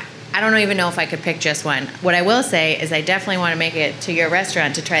know. I don't even know if I could pick just one. What I will say is I definitely want to make it to your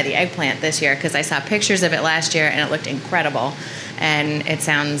restaurant to try the eggplant this year, because I saw pictures of it last year and it looked incredible, and it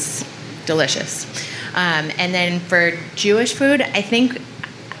sounds delicious. And then for Jewish food,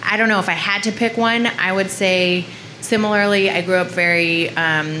 I don't know if I had to pick one. I would say similarly, I grew up very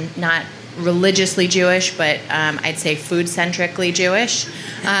not religiously Jewish, but I'd say food-centrically Jewish.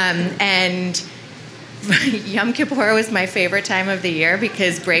 And Yom Kippur was my favorite time of the year,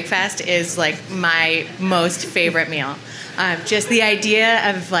 because breakfast is like my most favorite meal. Just the idea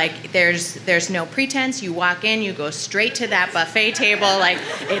of, like, there's no pretense. You walk in, you go straight to that buffet table. Like,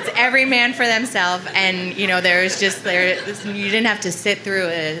 it's every man for themselves, and you know you didn't have to sit through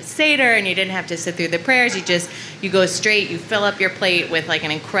a seder, and you didn't have to sit through the prayers. You go straight. You fill up your plate with like an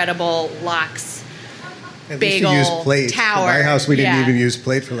incredible lox. At bagel least you use plate. tower. In my house, we didn't even use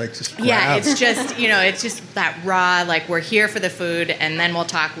plate for, like, just grab. Yeah, it's just, it's just that raw, like, we're here for the food and then we'll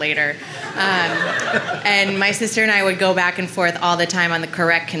talk later. And my sister and I would go back and forth all the time on the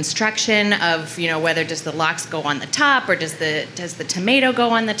correct construction of, whether does the lox go on the top, or does the tomato go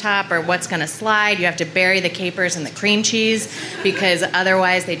on the top, or what's going to slide. You have to bury the capers in the cream cheese, because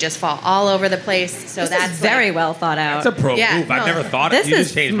otherwise they just fall all over the place. So that's very well thought out. That's a pro move. I've never thought of it. You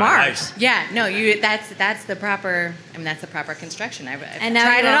just changed my life. Yeah, no, that's the proper. That's the proper construction. I've and now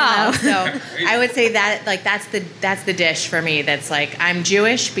tried it all. So I would say that, like, that's the dish for me. That's like, I'm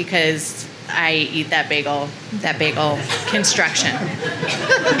Jewish because I eat that bagel construction.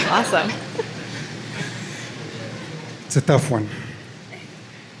 Awesome. It's a tough one.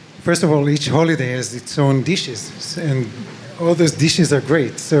 First of all, each holiday has its own dishes, and all those dishes are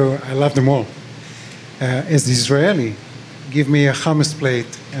great, so I love them all. As Israeli, give me a hummus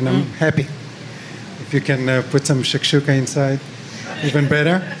plate, and I'm happy. If you can put some shakshuka inside, even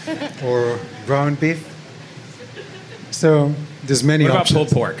better, or ground beef. So there's many options.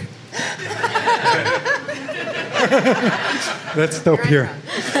 What about pulled pork? Let's stop here.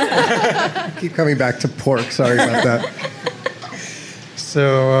 Keep coming back to pork. Sorry about that.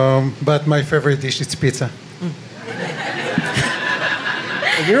 So, but my favorite dish is pizza.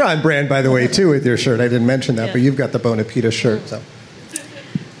 And you're on brand, by the way, too, with your shirt. I didn't mention that, but you've got the Bona Pita shirt.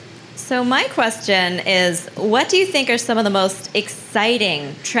 So my question is, what do you think are some of the most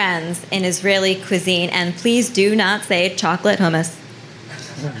exciting trends in Israeli cuisine? And please do not say chocolate hummus.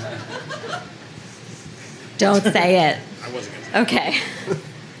 Don't say it. I wasn't going to. Okay.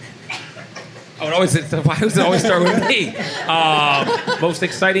 Why does it always start with me? Most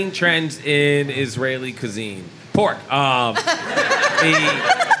exciting trends in Israeli cuisine. Pork.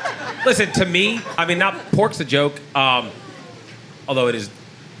 Listen, to me, pork's a joke, although it is.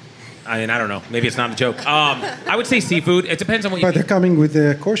 I don't know. Maybe it's not a joke. I would say seafood. It depends on what you But they're coming with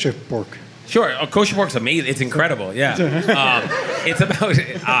the kosher pork. Sure. Kosher pork's amazing. It's incredible. Yeah. It's about...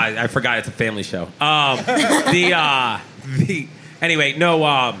 I forgot it's a family show. Anyway, no...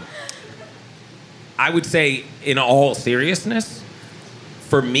 I would say, in all seriousness,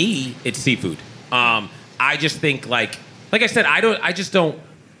 for me, it's seafood. I just think, like I said, I just don't...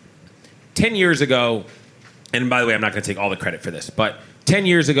 10 years ago... And by the way, I'm not going to take all the credit for this, but 10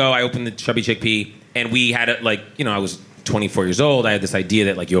 years ago, I opened the Chubby Chickpea, and we had it, I was 24 years old. I had this idea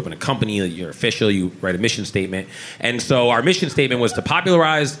that, like, you open a company, you're official, you write a mission statement. And so our mission statement was to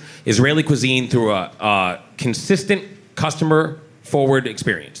popularize Israeli cuisine through a consistent customer-forward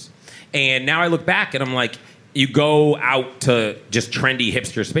experience. And now I look back, and I'm like, you go out to just trendy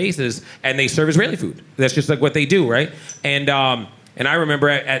hipster spaces, and they serve Israeli food. That's just, like, what they do, right? And I remember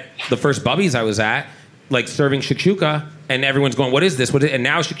at the first Bubby's I was at, like, serving shakshuka, and everyone's going, what is this? And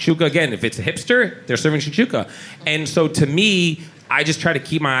now shakshuka, again, if it's a hipster, they're serving shakshuka. And so to me, I just try to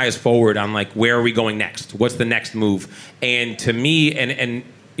keep my eyes forward on, like, where are we going next? What's the next move? And to me, in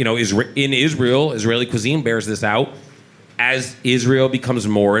Israel, Israeli cuisine bears this out. as Israel becomes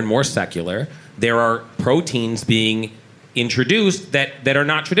more and more secular, there are proteins being introduced that are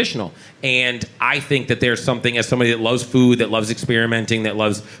not traditional. And I think that there's something, as somebody that loves food, that loves experimenting, that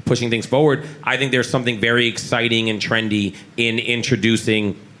loves pushing things forward, I think there's something very exciting and trendy in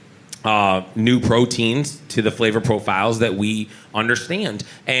introducing new proteins to the flavor profiles that we understand.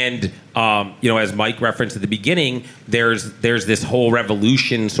 And as Mike referenced at the beginning, there's this whole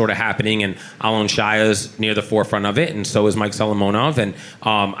revolution sort of happening, and Alon Shaya's near the forefront of it, and so is Mike Solomonov. And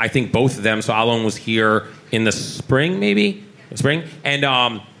I think both of them, so Alon was here in the spring,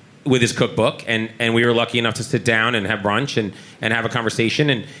 and with his cookbook, and we were lucky enough to sit down and have brunch and have a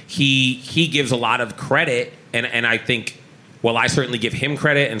conversation. And he gives a lot of credit, and I think, well, I certainly give him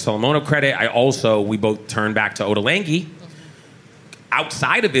credit and Solomonov credit. We both turn back to Ottolenghi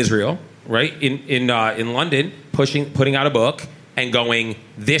outside of Israel, right, in London, putting out a book and going,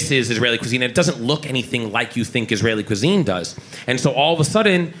 this is Israeli cuisine, and it doesn't look anything like you think Israeli cuisine does. And so all of a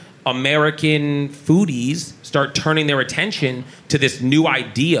sudden, American foodies start turning their attention to this new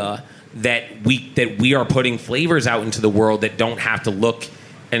idea that we are putting flavors out into the world that don't have to look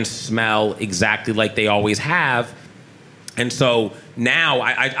and smell exactly like they always have. And so now,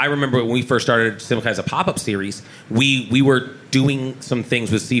 I remember when we first started Simcha as a pop-up series, we were doing some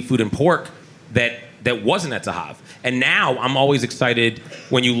things with seafood and pork that wasn't at Zahav. And now I'm always excited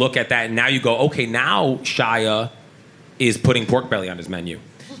when you look at that, and now you go, okay, now Shaya is putting pork belly on his menu.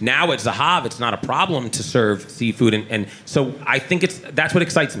 Now at Zahav, it's not a problem to serve seafood, and so I think that's what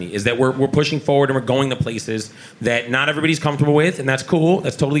excites me, is that we're pushing forward and we're going to places that not everybody's comfortable with, and that's cool.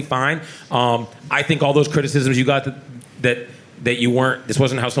 That's totally fine. I think all those criticisms you got that you weren't. This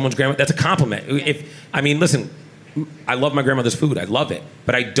wasn't how someone's grandma. That's a compliment. Listen, I love my grandmother's food. I love it,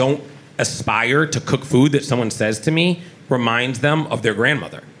 but I don't aspire to cook food that someone says to me reminds them of their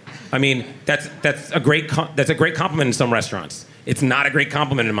grandmother. I mean, that's a great compliment in some restaurants. It's not a great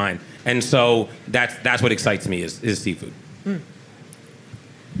compliment in mine, and so that's what excites me is seafood.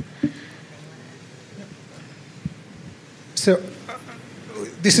 So,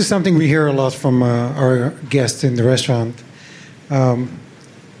 this is something we hear a lot from our guests in the restaurant.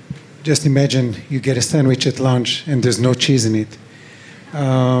 Just imagine you get a sandwich at lunch and there's no cheese in it.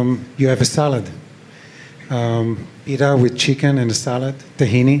 You have a salad, pita with chicken and a salad,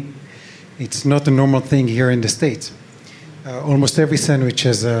 tahini. It's not a normal thing here in the States. Almost every sandwich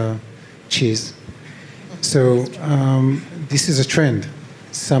has cheese. So this is a trend.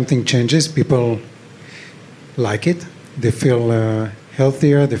 Something changes. People like it. They feel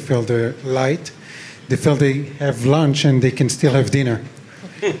healthier. They feel they're light. They feel they have lunch and they can still have dinner.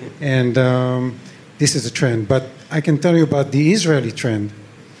 And this is a trend. But I can tell you about the Israeli trend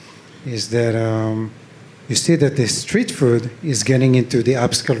is that you see that the street food is getting into the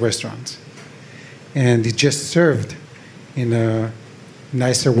upscale restaurants. And it's just served in a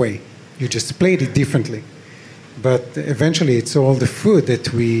nicer way. You just plate it differently. But eventually it's all the food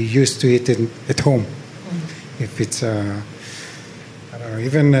that we used to eat at home. If it's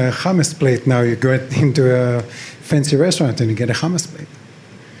even a hummus plate now, you go into a fancy restaurant and you get a hummus plate.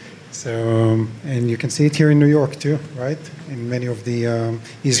 So, and you can see it here in New York too, right? In many of the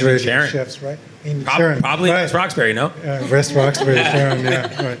Israeli chefs, right? In Sharon. Probably West Roxbury, no? West Roxbury, Sharon,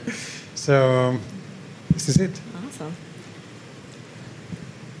 yeah, right. So, this is it. Awesome.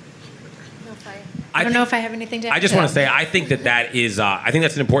 I don't know if I have anything to add. I just want to say, I think that is, I think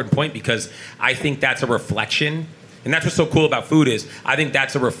that's an important point because I think that's a reflection, and that's what's so cool about food is, I think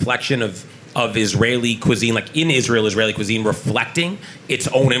that's a reflection of Israeli cuisine, like in Israel, Israeli cuisine reflecting its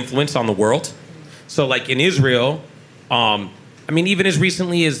own influence on the world. So like in Israel, even as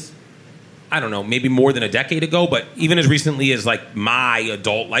recently as, I don't know, maybe more than a decade ago, but even as recently as like my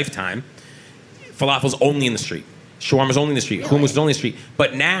adult lifetime, falafel's only in the street. Shawarma's only in the street. Hummus is only in the street.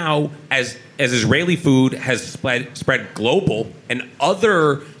 But now, as Israeli food has spread global, and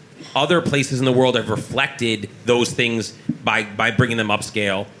other places in the world have reflected those things by bringing them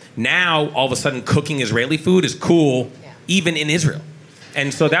upscale. Now, all of a sudden, cooking Israeli food is cool, even in Israel.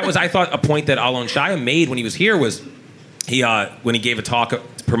 And so that was, I thought, a point that Alon Shaya made when he was here was when he gave a talk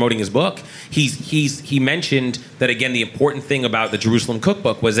promoting his book. He mentioned that again, the important thing about the Jerusalem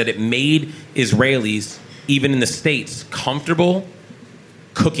Cookbook was that it made Israelis, even in the States, comfortable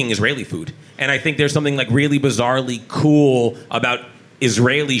cooking Israeli food. And I think there's something like really bizarrely cool about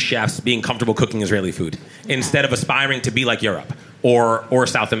Israeli chefs being comfortable cooking Israeli food instead of aspiring to be like Europe or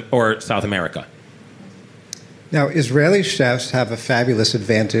South America. Now, Israeli chefs have a fabulous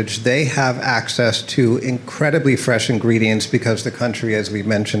advantage. They have access to incredibly fresh ingredients because the country, as we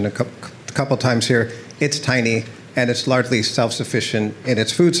mentioned a couple times here, it's tiny and it's largely self-sufficient in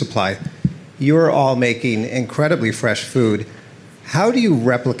its food supply. You're all making incredibly fresh food. How do you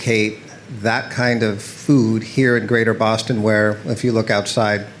replicate that kind of food here in Greater Boston, where if you look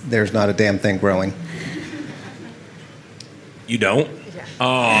outside, there's not a damn thing growing? You don't.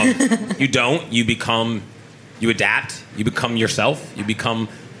 You don't. You adapt. You become yourself. You become.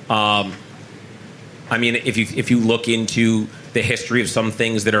 If you look into the history of some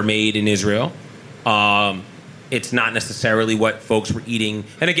things that are made in Israel, it's not necessarily what folks were eating.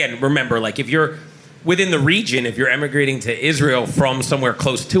 And again, remember, like if you're within the region, if you're emigrating to Israel from somewhere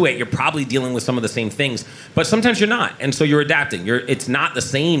close to it, you're probably dealing with some of the same things. But sometimes you're not, and so you're adapting. It's not the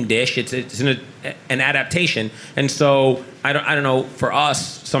same dish. It's an adaptation. And so I don't know. For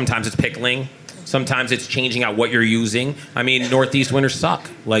us, sometimes it's pickling. Sometimes it's changing out what you're using. I mean, Northeast winters suck.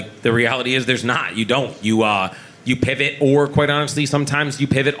 Like the reality is, there's not. You don't. You pivot, or quite honestly, sometimes you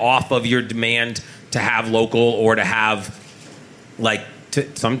pivot off of your demand to have local or to have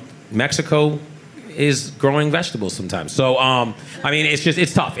some Mexico is growing vegetables sometimes. So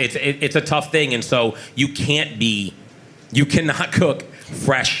it's tough. It's a tough thing, and so you cannot cook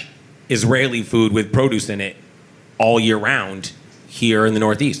fresh Israeli food with produce in it all year round here in the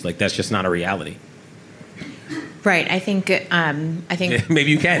Northeast. Like that's just not a reality. Right. I think maybe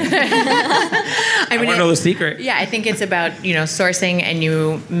you can. I want to know the secret. Yeah, I think it's about, sourcing, and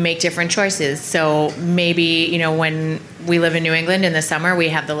you make different choices. So maybe, when we live in New England in the summer, we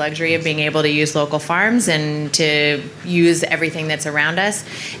have the luxury of being able to use local farms and to use everything that's around us.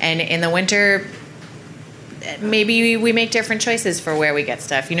 And in the winter, maybe we make different choices for where we get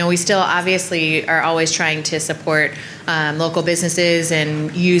stuff. We still obviously are always trying to support local businesses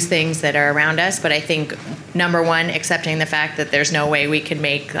and use things that are around us. But I think, number one, accepting the fact that there's no way we can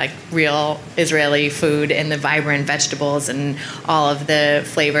make like real Israeli food and the vibrant vegetables and all of the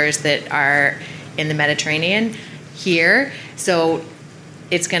flavors that are in the Mediterranean here. So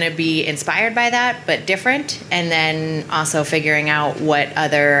it's going to be inspired by that, but different. And then also figuring out what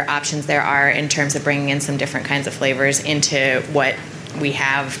other options there are in terms of bringing in some different kinds of flavors into what we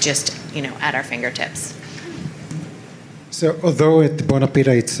have just, at our fingertips. So although at Buona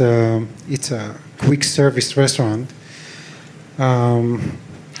Pita it's a quick service restaurant,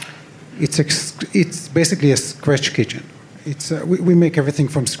 it's basically a scratch kitchen. We make everything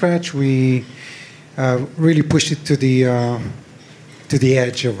from scratch. We really push it to the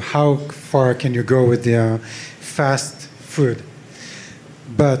edge of how far can you go with the fast food.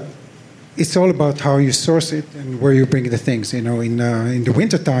 But it's all about how you source it and where you bring the things. In the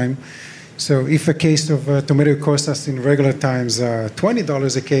wintertime, so if a case of tomato costs us in regular times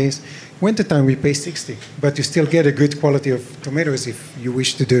 $20 a case, wintertime we pay $60. But you still get a good quality of tomatoes if you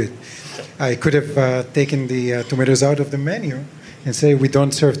wish to do it. I could have taken the tomatoes out of the menu and say we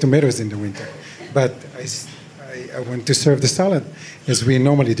don't serve tomatoes in the winter. But I want to serve the salad as we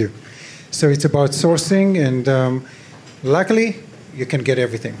normally do. So it's about sourcing, and luckily you can get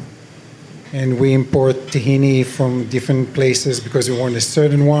everything. And we import tahini from different places because we want a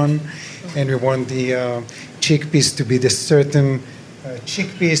certain one, and we want the chickpeas to be the certain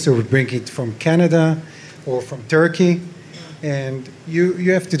chickpeas, so we bring it from Canada or from Turkey. And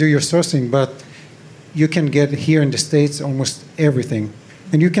you have to do your sourcing, but you can get here in the States almost everything.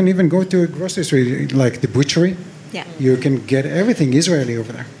 And you can even go to a grocery store, like the butchery. Yeah. You can get everything Israeli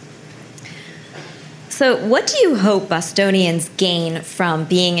over there. So what do you hope Bostonians gain from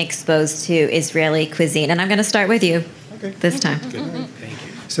being exposed to Israeli cuisine? And I'm going to start with you this time. Good. Thank you.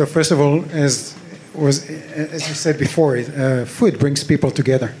 So first of all, as you said before, food brings people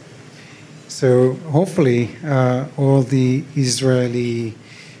together. So hopefully all the Israeli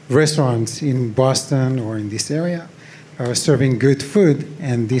restaurants in Boston or in this area are serving good food,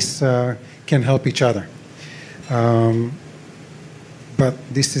 and this can help each other. But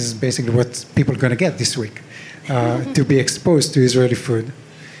this is basically what people are going to get this week, to be exposed to Israeli food,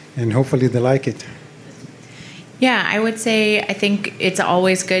 and hopefully they like it. Yeah, I would say I think it's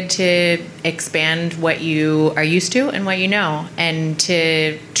always good to expand what you are used to and what you know, and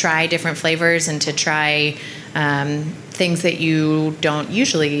to try different flavors and to try things that you don't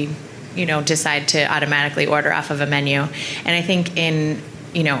usually, decide to automatically order off of a menu. And I think in,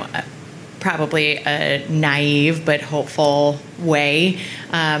 probably a naive but hopeful way,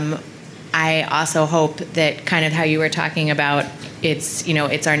 I also hope that kind of how you were talking about,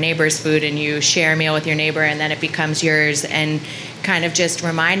 it's our neighbor's food, and you share a meal with your neighbor and then it becomes yours, and kind of just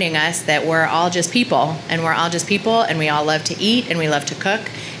reminding us that we're all just people, and we all love to eat and we love to cook,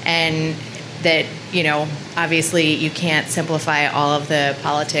 and that, obviously you can't simplify all of the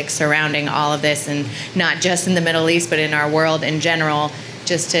politics surrounding all of this, and not just in the Middle East, but in our world in general,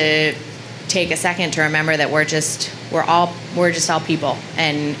 just to take a second to remember that we're just all people,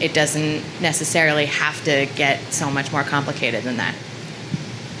 and it doesn't necessarily have to get so much more complicated than that.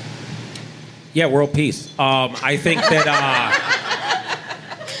 Yeah, world peace. I think that.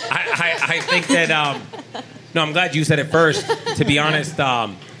 I think that. No, I'm glad you said it first. To be honest,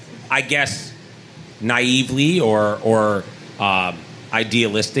 I guess naively or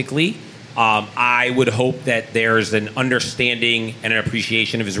idealistically, I would hope that there's an understanding and an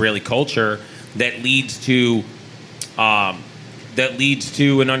appreciation of Israeli culture that leads to an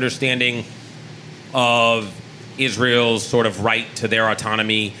understanding of Israel's sort of right to their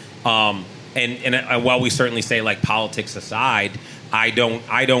autonomy. And while we certainly say, like, politics aside, I don't,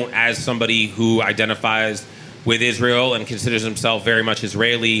 as somebody who identifies with Israel and considers himself very much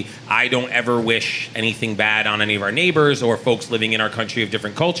Israeli, I don't ever wish anything bad on any of our neighbors or folks living in our country of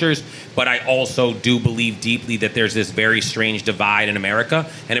different cultures. But I also do believe deeply that there's this very strange divide in America,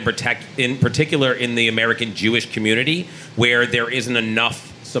 and in particular in the American Jewish community, where there isn't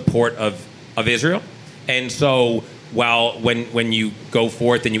enough support of Israel. And so when you go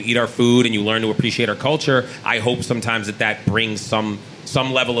forth and you eat our food and you learn to appreciate our culture, I hope sometimes that brings some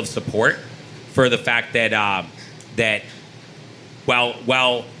level of support for the fact that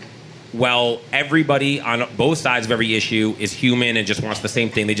while everybody on both sides of every issue is human and just wants the same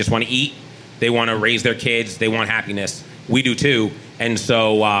thing, they just want to eat, they want to raise their kids, they want happiness. We do too. And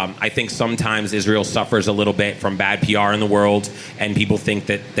so I think sometimes Israel suffers a little bit from bad PR in the world, and people think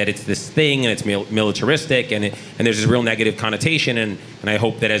that it's this thing and it's militaristic, and there's this real negative connotation. And I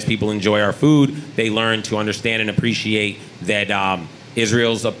hope that as people enjoy our food, they learn to understand and appreciate that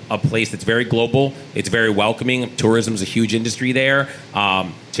Israel's a place that's very global. It's very welcoming. Tourism's a huge industry there.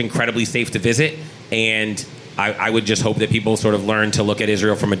 It's incredibly safe to visit. And I would just hope that people sort of learn to look at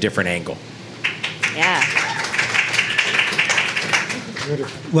Israel from a different angle. Yeah.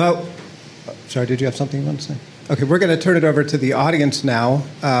 Well, sorry, did you have something you want to say? Okay, we're going to turn it over to the audience now.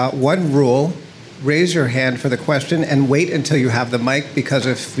 One rule, raise your hand for the question and wait until you have the mic, because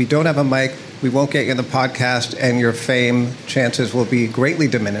if we don't have a mic, we won't get you in the podcast and your fame chances will be greatly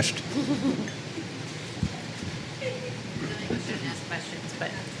diminished.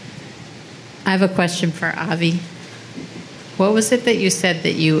 I have a question for Avi. What was it that you said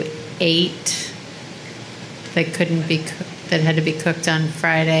that you ate that that had to be cooked on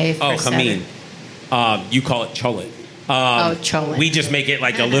Friday for Saturday? Hameen. You call it cholet. Cholet. We just make it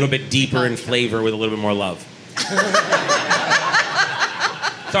like a little bit deeper in flavor with a little bit more love.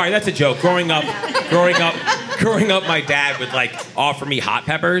 Sorry, that's a joke. Growing up, my dad would like offer me hot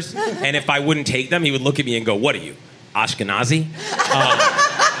peppers, and if I wouldn't take them, he would look at me and go, "What are you, Ashkenazi?"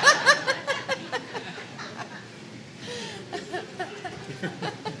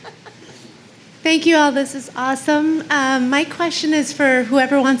 Thank you all. This is awesome. My question is for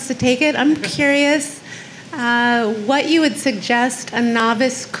whoever wants to take it. I'm curious what you would suggest a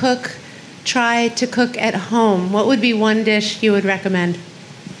novice cook try to cook at home. What would be one dish you would recommend?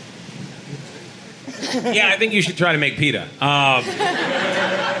 Yeah, I think you should try to make pita.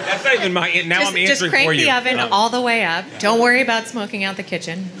 That's not even my... Now I'm answering for you. Just crank the oven all the way up. Don't worry about smoking out the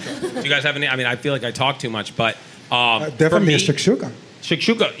kitchen. Do you guys have any... I mean, I feel like I talk too much, but... Definitely a shakshuka.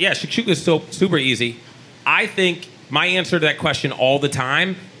 Shakshuka. Yeah, shakshuka is so super easy. I think my answer to that question all the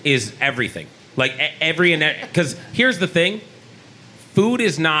time is everything. Like because here's the thing. Food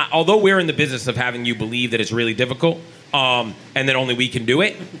is not... Although we're in the business of having you believe that it's really difficult, and that only we can do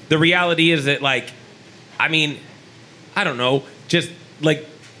it, the reality is that, like... I mean, I don't know. Just like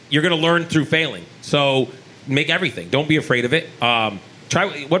you're gonna learn through failing. So make everything. Don't be afraid of it.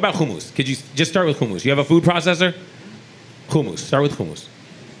 Try. What about hummus? Could you just start with hummus? You have a food processor? Hummus. Start with hummus.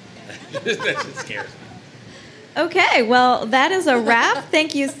 That just scares me. Okay, well, that is a wrap.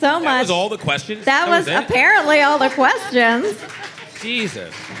 Thank you so much. That was all the questions? That was apparently all the questions.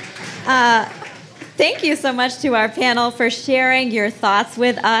 Jesus. Thank you so much to our panel for sharing your thoughts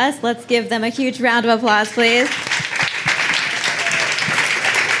with us. Let's give them a huge round of applause, please.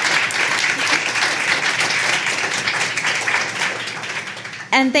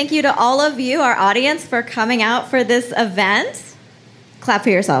 And thank you to all of you, our audience, for coming out for this event. Clap for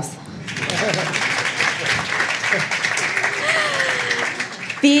yourselves.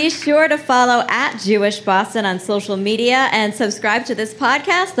 Be sure to follow @JewishBoston on social media and subscribe to this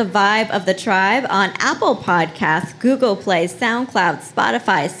podcast, The Vibe of the Tribe, on Apple Podcasts, Google Play, SoundCloud,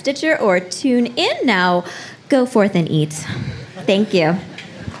 Spotify, Stitcher, or tune in now. Go forth and eat. Thank you.